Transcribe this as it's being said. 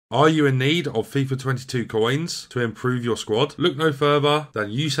Are you in need of FIFA 22 coins to improve your squad? Look no further than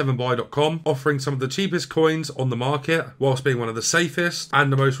u7buy.com, offering some of the cheapest coins on the market, whilst being one of the safest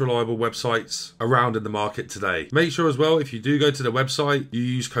and the most reliable websites around in the market today. Make sure as well, if you do go to the website, you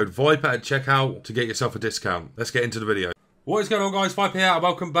use code VIPER at checkout to get yourself a discount. Let's get into the video. What is going on, guys? Viper here, and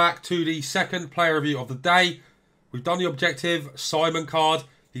welcome back to the second player review of the day. We've done the objective, Simon card.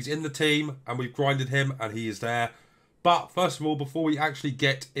 He's in the team, and we've grinded him, and he is there. But first of all, before we actually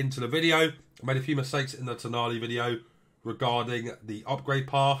get into the video, I made a few mistakes in the Tonali video regarding the upgrade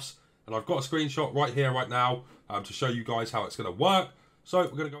paths. And I've got a screenshot right here, right now, to show you guys how it's going to work. So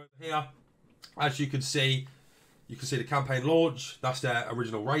we're going to go over here. As you can see the campaign launch. That's their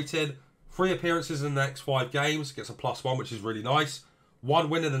original rating. 3 appearances in the next 5 games. Gets a +1, which is really nice. 1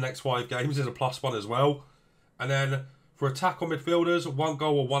 win in the next 5 games is a +1 as well. And then for attack on midfielders, 1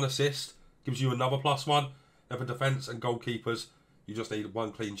 goal or 1 assist gives you another +1. And for defence and goalkeepers, you just need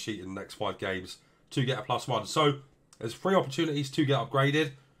 1 clean sheet in the next 5 games to get a +1. So there's 3 opportunities to get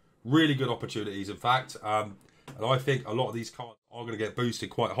upgraded. Really good opportunities, in fact. And I think a lot of these cards are going to get boosted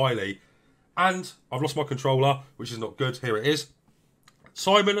quite highly. And I've lost my controller, which is not good. Here it is.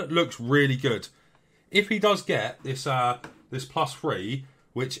 Simon looks really good. If he does get this this +3,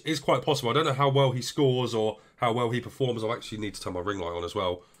 which is quite possible. I don't know how well he scores or how well he performs. I actually need to turn my ring light on as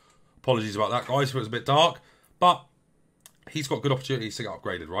well. Apologies about that, guys, if it was a bit dark. But he's got good opportunities to get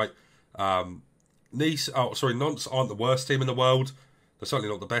upgraded, right? Nantes aren't the worst team in the world. They're certainly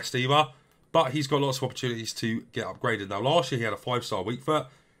not the best either. But he's got lots of opportunities to get upgraded. Now, last year he had a 5-star weak foot.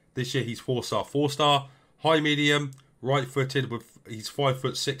 This year he's 4-star, 4-star. High medium, right-footed. He's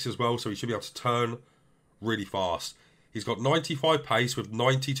 5'6" as well, so he should be able to turn really fast. He's got 95 pace with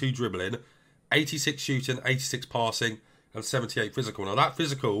 92 dribbling, 86 shooting, 86 passing, and 78 physical. Now, that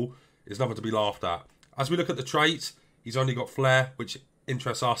physical is nothing to be laughed at. As we look at the traits, he's only got flair, which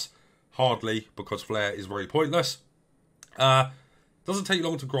interests us hardly because flair is very pointless. Doesn't take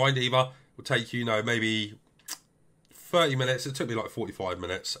long to grind either. It will take you, maybe 30 minutes. It took me like 45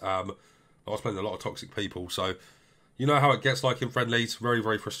 minutes. I was playing a lot of toxic people, so you know how it gets like in friendlies. Very,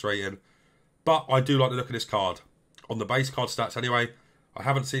 very frustrating. But I do like the look of this card. On the base card stats anyway. I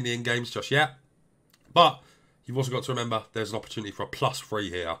haven't seen the in-games just yet. But you've also got to remember there's an opportunity for a +3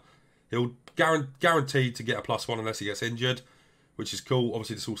 here. He'll guaranteed to get a +1 unless he gets injured, which is cool.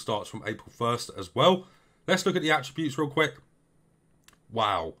 Obviously, this all starts from April 1st as well. Let's look at the attributes real quick.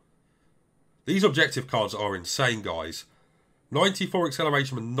 Wow. These objective cards are insane, guys. 94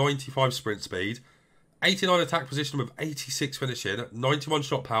 acceleration with 95 sprint speed. 89 attack position with 86 finishing. 91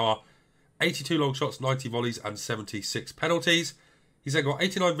 shot power. 82 long shots, 90 volleys, and 76 penalties. He's then got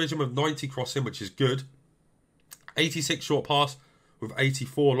 89 vision with 90 crossing, which is good. 86 short pass with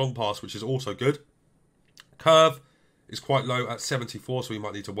 84 long pass, which is also good. Curve is quite low at 74, so we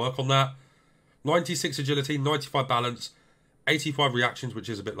might need to work on that. 96 agility, 95 balance, 85 reactions, which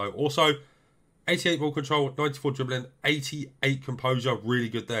is a bit low also. 88 ball control, 94 dribbling, 88 composure, really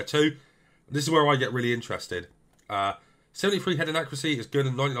good there too. This is where I get really interested. 73 heading accuracy is good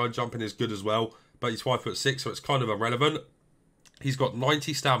and 99 jumping is good as well, but he's 5'6", so it's kind of irrelevant. He's got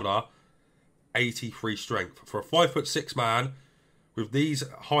 90 stamina, 83 strength. For a 5'6" man, with these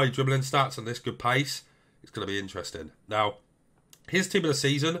high dribbling stats and this good pace, it's going to be interesting. Now, his team of the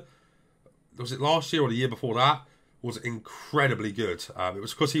season, was it last year or the year before that, was incredibly good. It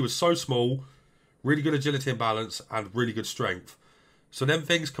was because he was so small, really good agility and balance, and really good strength. So them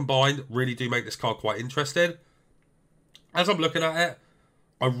things combined really do make this card quite interesting. As I'm looking at it,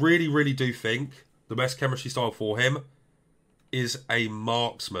 I really, really do think the best chemistry style for him is a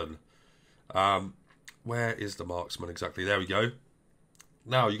marksman. Where is the marksman exactly? There we go.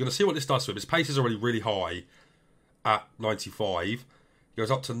 Now, you're going to see what this does to him. His pace is already really high at 95. He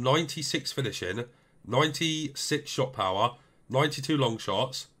goes up to 96 finishing, 96 shot power, 92 long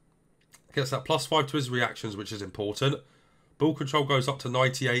shots. Gets that +5 to his reactions, which is important. Ball control goes up to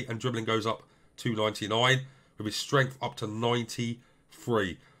 98 and dribbling goes up to 99. With his strength up to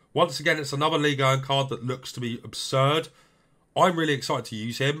 93. Once again, it's another Ligue 1 card that looks to be absurd. I'm really excited to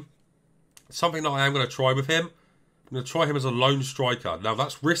use him. Something that I am going to try with him. I'm going to try him as a lone striker. Now,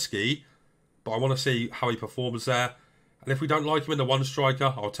 that's risky, but I want to see how he performs there. And if we don't like him in the one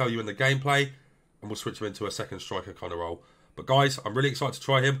striker, I'll tell you in the gameplay, and we'll switch him into a second striker kind of role. But guys, I'm really excited to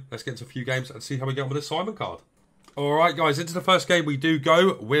try him. Let's get into a few games and see how we get on with this Simon card. Alright guys, into the first game we do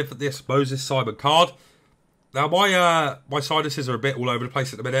go with this Moses Simon card. Now, my sinuses are a bit all over the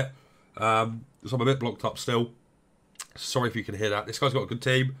place at the minute, so I'm a bit blocked up still. Sorry if you can hear that. This guy's got a good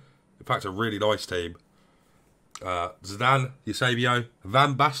team. In fact, a really nice team. Zidane, Eusebio,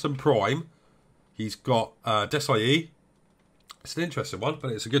 Van Basten Prime. He's got Desailly, It's an interesting one,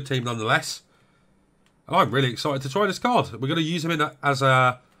 but it's a good team nonetheless. And I'm really excited to try this card. We're going to use him in as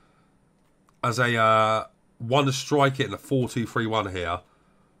a one to strike it in a 4-2-3-1 here.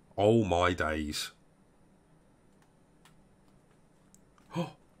 Oh my days.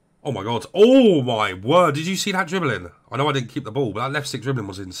 Oh my god. Oh my word. Did you see that dribbling? I know I didn't keep the ball, but that left stick dribbling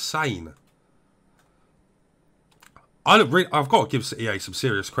was insane. I've got to give EA some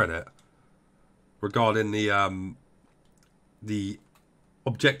serious credit regarding the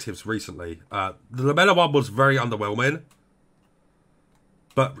objectives recently. The Lamella one was very underwhelming.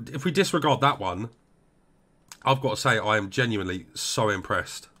 But if we disregard that one, I've got to say I am genuinely so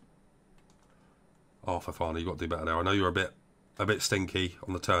impressed. Oh, Fofana, you've got to do better there. I know you're a bit stinky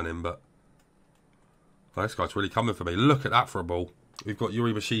on the turn-in, but oh, this guy's really coming for me. Look at that for a ball. We've got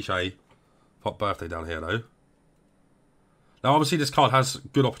Yuri Bashiche. Hot birthday down here, though. Now, obviously, this card has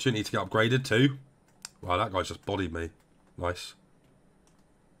good opportunity to get upgraded, too. Wow, that guy just bodied me. Nice.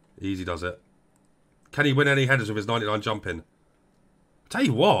 Easy does it. Can he win any headers with his 99 jumping? Tell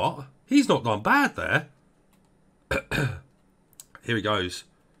you what, he's not done bad there. Here he goes.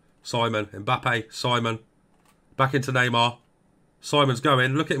 Simon, Mbappe, Simon. Back into Neymar. Simon's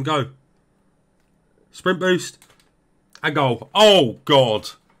going. Look at him go. Sprint boost. And goal. Oh, God.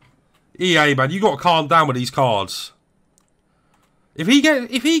 EA, man, you got to calm down with these cards. If he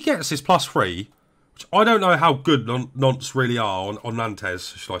gets his +3, which I don't know how good Nantes really are on Nantes,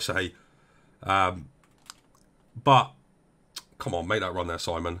 should I say. But, come on, make that run there,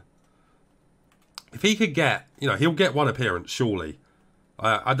 Simon. If he could get, he'll get one appearance, surely.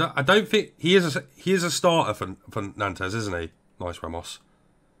 I don't think he is a starter for Nantes, isn't he? Nice, Ramos.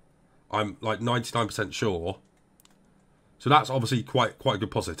 I'm like 99% sure. So that's obviously quite a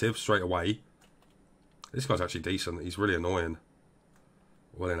good positive straight away. This guy's actually decent. He's really annoying.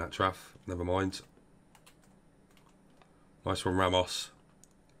 Well in that Traff. Never mind. Nice from Ramos.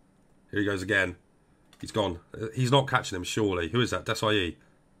 Here he goes again. He's gone. He's not catching him, surely. Who is that? Desai.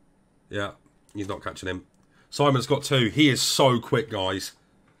 Yeah, he's not catching him. Simon's got 2. He is so quick, guys.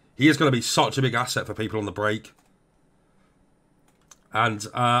 He is going to be such a big asset for people on the break. And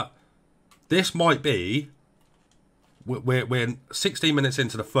this might be... We're 16 minutes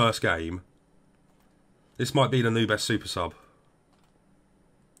into the first game. This might be the new best super sub.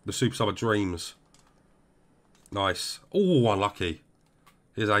 The super sub of dreams. Nice. Oh, unlucky.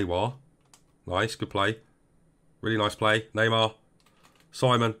 Here's Awar. Nice, good play. Really nice play. Neymar.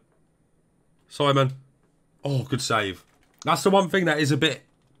 Simon. Simon. Oh, good save. That's the one thing that is a bit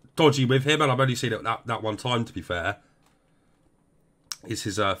dodgy with him, and I've only seen it that one time, to be fair. Is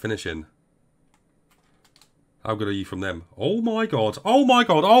his finishing. How good are you from them? Oh my god. Oh my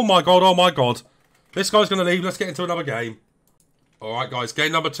god. Oh my god. Oh my god. This guy's going to leave. Let's get into another game. Alright, guys.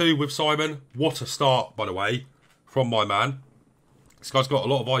 Game number 2 with Simon. What a start, by the way, from my man. This guy's got a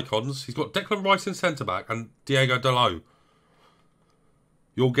lot of icons. He's got Declan Rice in centre-back and Diego Dalot.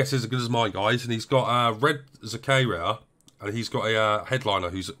 Your guess is as good as mine, guys. And he's got Red Zakaria, and he's got a headliner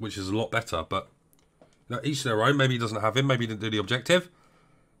which is a lot better. But each their own. Maybe he doesn't have him. Maybe he didn't do the objective.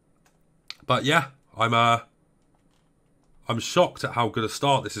 But yeah, I'm shocked at how good a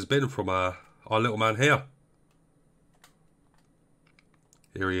start this has been from our little man here.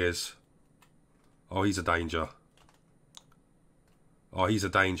 Here he is. Oh, he's a danger. Oh, he's a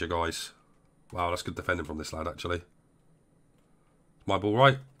danger, guys. Wow, that's good defending from this lad, actually. My ball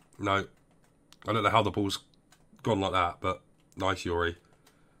right? No. I don't know how the ball's gone like that, but nice, Yuri.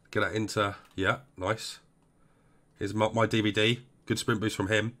 Get that into... Yeah, nice. Here's my DVD. Good sprint boost from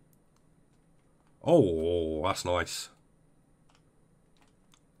him. Oh, that's nice.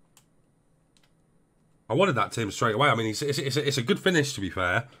 I wanted that to him straight away. I mean, it's a good finish, to be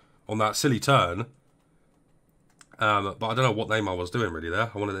fair, on that silly turn. But I don't know what Neymar was doing really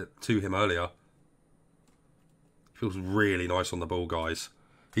there. I wanted it to him earlier. Feels really nice on the ball, guys.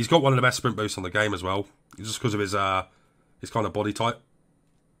 He's got one of the best sprint boosts on the game as well. Just because of his kind of body type.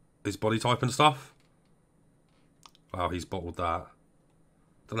 His body type and stuff. Wow, he's bottled that.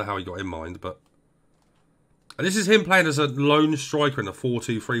 Don't know how he got in mind, but... And this is him playing as a lone striker in the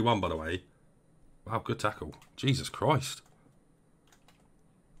 4-2-3-1, by the way. Wow, good tackle. Jesus Christ.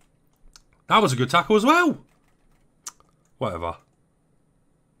 That was a good tackle as well. Whatever.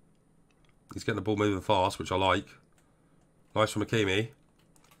 He's getting the ball moving fast, which I like. Nice from Hakimi.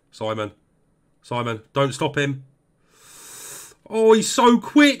 Simon. Simon, don't stop him. Oh, he's so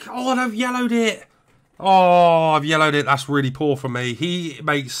quick. Oh, and I've yellowed it. Oh, I've yellowed it. That's really poor from me. He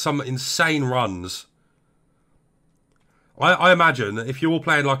makes some insane runs. I imagine if you're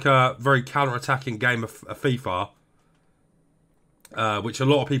playing like a very counter-attacking game of FIFA, which a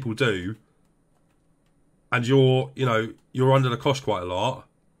lot of people do, and you're under the cosh quite a lot,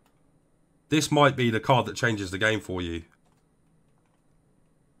 this might be the card that changes the game for you.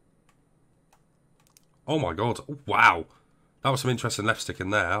 Oh my god. Wow. That was some interesting left stick in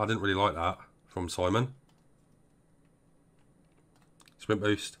there. I didn't really like that from Simon. Sprint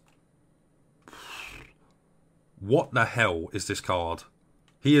boost. What the hell is this card?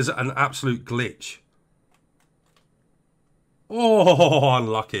 He is an absolute glitch. Oh,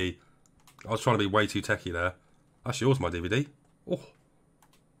 unlucky. I was trying to be way too techie there. That's yours, my DVD. Oh.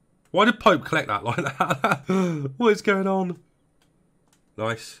 Why did Pope collect that like that? What is going on?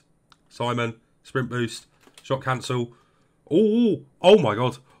 Nice. Simon. Sprint boost. Shot cancel. Oh, oh my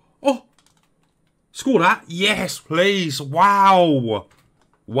god. Oh. Score that. Yes, please. Wow.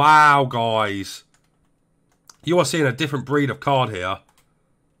 Wow, guys. You are seeing a different breed of card here.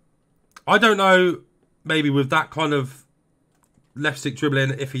 I don't know, maybe with that kind of left stick dribbling,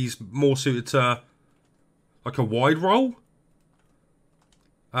 if he's more suited to like a wide roll.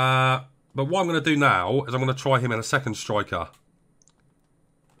 But what I'm going to do now is I'm going to try him in a second striker.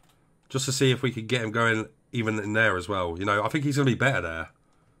 Just to see if we could get him going even in there as well. You know, I think he's going to be better there.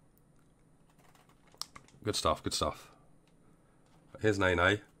 Good stuff, good stuff. Here's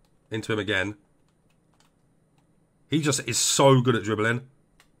Nene. Into him again. He just is so good at dribbling.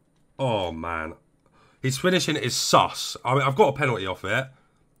 Oh, man. His finishing is sus. I mean, I've got a penalty off it.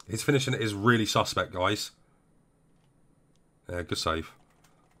 His finishing is really suspect, guys. Yeah, good save.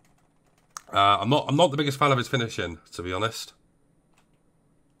 I'm not the biggest fan of his finishing, to be honest.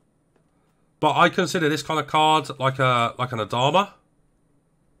 But I consider this kind of card like an Adama.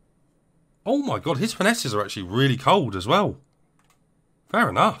 Oh my god, his finesses are actually really cold as well. Fair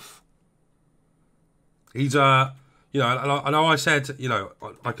enough. He's you know, I know I said, you know,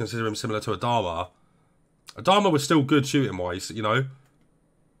 I consider him similar to Adama. Adama was still good shooting wise, you know.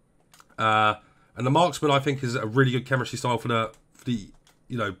 And the marksman, I think, is a really good chemistry style for the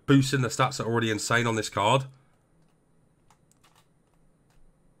you know, boosting the stats that are already insane on this card.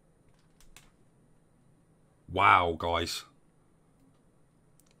 Wow, guys.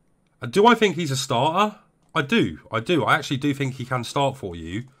 And do I think he's a starter? I do. I actually do think he can start for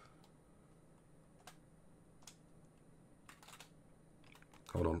you.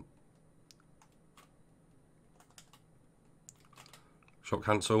 Hold on. Shot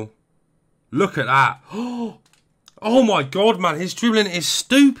cancel. Look at that. Oh my god, man. His dribbling is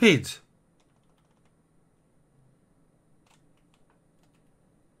stupid.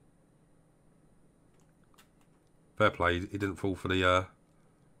 Fair play. He didn't fall for the...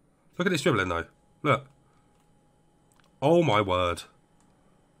 Look at this dribbling, though. Look. Oh my word.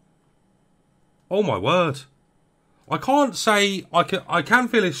 Oh my word. I can't say... I can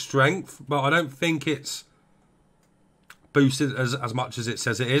feel his strength, but I don't think it's boosted as much as it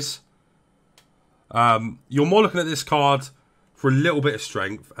says it is. You're more looking at this card for a little bit of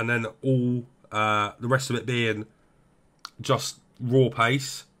strength, and then all the rest of it being just raw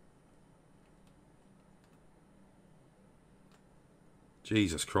pace.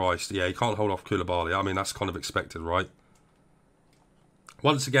 Jesus Christ. Yeah, you can't hold off Koulibaly. I mean, that's kind of expected, right?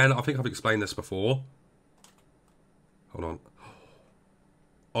 Once again, I think I've explained this before. Hold on.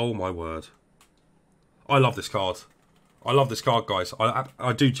 Oh, my word. I love this card. I love this card, guys.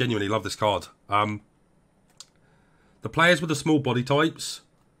 I do genuinely love this card. The players with the small body types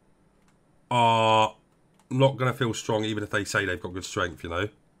are not going to feel strong even if they say they've got good strength, you know.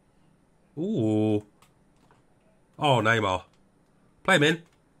 Ooh. Oh, Neymar. Play him in.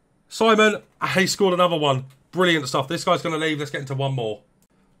 Simon, he scored another one. Brilliant stuff. This guy's going to leave. Let's get into one more.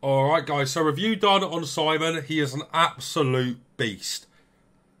 Alright, guys. So, review done on Simon. He is an absolute beast.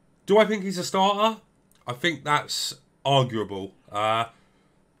 Do I think he's a starter? I think that's arguable. I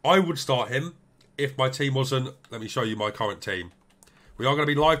would start him if my team wasn't... Let me show you my current team. We are going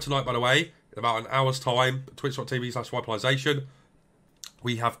to be live tonight, by the way, in about an hour's time. Twitch.tv/Wipealization.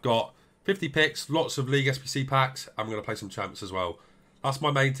 We have got 50 picks, lots of League SBC packs, and we're going to play some champs as well. That's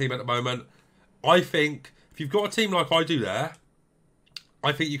my main team at the moment. I think if you've got a team like I do there,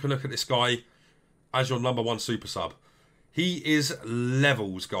 I think you can look at this guy as your number one super sub. He is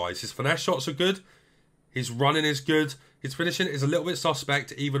levels, guys. His finesse shots are good. His running is good. His finishing is a little bit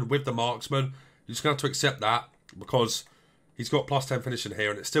suspect, even with the marksman. You're just going to have to accept that because he's got plus 10 finishing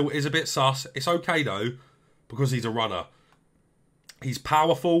here, and it still is a bit sus. It's okay, though, because he's a runner. He's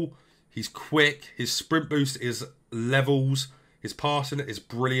powerful. He's quick. His sprint boost is levels. His passing is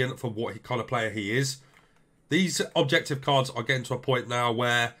brilliant for what kind of player he is. These objective cards are getting to a point now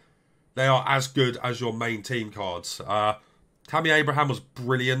where they are as good as your main team cards. Tammy Abraham was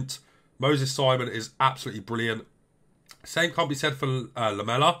brilliant. Moses Simon is absolutely brilliant. Same can't be said for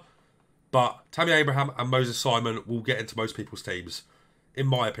Lamella. But Tammy Abraham and Moses Simon will get into most people's teams, in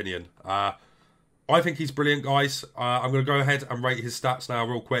my opinion. I think he's brilliant, guys. I'm going to go ahead and rate his stats now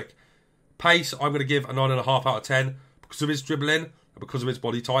real quick. Pace, I'm going to give a 9.5 out of 10. Because of his dribbling and because of his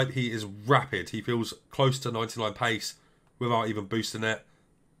body type, he is rapid. He feels close to 99 pace without even boosting it.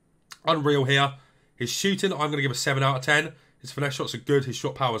 Unreal here. His shooting, I'm going to give a 7 out of 10. His finesse shots are good. His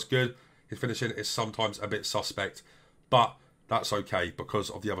shot power is good. His finishing is sometimes a bit suspect. But that's okay because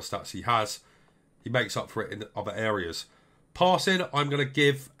of the other stats he has. He makes up for it in other areas. Passing, I'm going to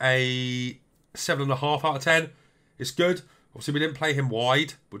give a 7.5 out of 10. It's good. Obviously, we didn't play him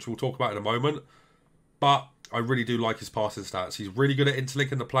wide, which we'll talk about in a moment. But I really do like his passing stats. He's really good at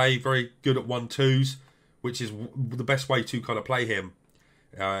interlinking the play. Very good at 1-2s, which is the best way to kind of play him.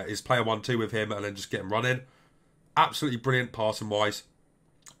 Is play a 1-2 with him and then just get him running. Absolutely brilliant passing-wise.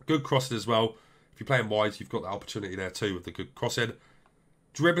 Good crossing as well. If you play him wide, you've got that opportunity there too with the good crossing.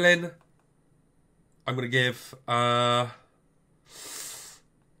 Dribbling, I'm going to give a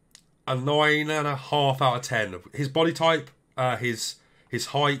 9.5 out of 10. His body type, his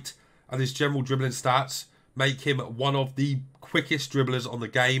height, and his general dribbling stats make him one of the quickest dribblers on the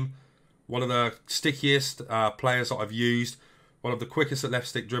game. One of the stickiest players that I've used. One of the quickest at left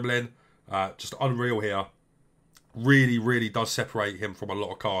stick dribbling. Just unreal here. Really, really does separate him from a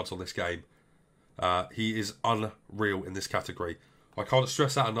lot of cards on this game. He is unreal in this category. I can't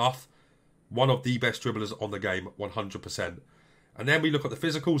stress that enough. One of the best dribblers on the game, 100%. And then we look at the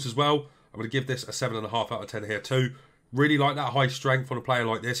physicals as well. I'm going to give this a 7.5 out of 10 here too. Really like that high strength on a player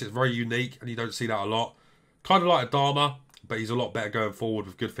like this. It's very unique and you don't see that a lot. Kind of like Adama, but he's a lot better going forward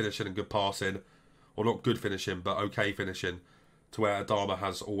with good finishing and good passing. Or not good finishing, but okay finishing. To where Adama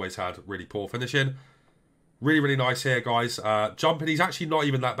has always had really poor finishing. Really, really nice here, guys. Jumping, he's actually not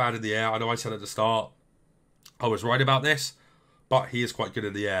even that bad in the air. I know I said at the start I was right about this, but he is quite good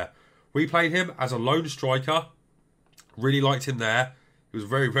in the air. We played him as a lone striker. Really liked him there. He was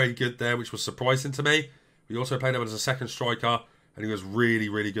very, very good there, which was surprising to me. We also played him as a second striker, and he was really,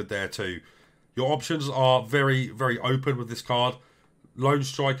 really good there too. Your options are very, very open with this card. Lone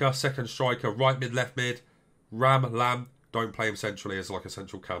striker, second striker, right mid, left mid, ram, lamb. Don't play him centrally as like a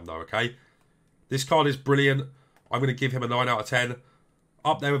central cam though, okay? This card is brilliant. I'm going to give him a 9 out of 10.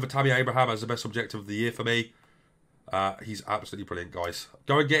 Up there with Tammy Abraham as the best objective of the year for me. He's absolutely brilliant, guys.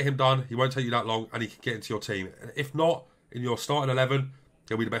 Go and get him done. He won't take you that long, and he can get into your team. If not, in your starting 11,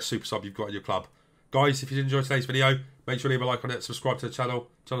 he'll be the best super sub you've got in your club. Guys, if you enjoyed today's video, make sure you leave a like on it, subscribe to the channel,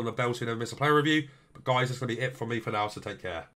 turn on the bell so you never miss a player review. But guys, that's going to be it from me for now, so take care.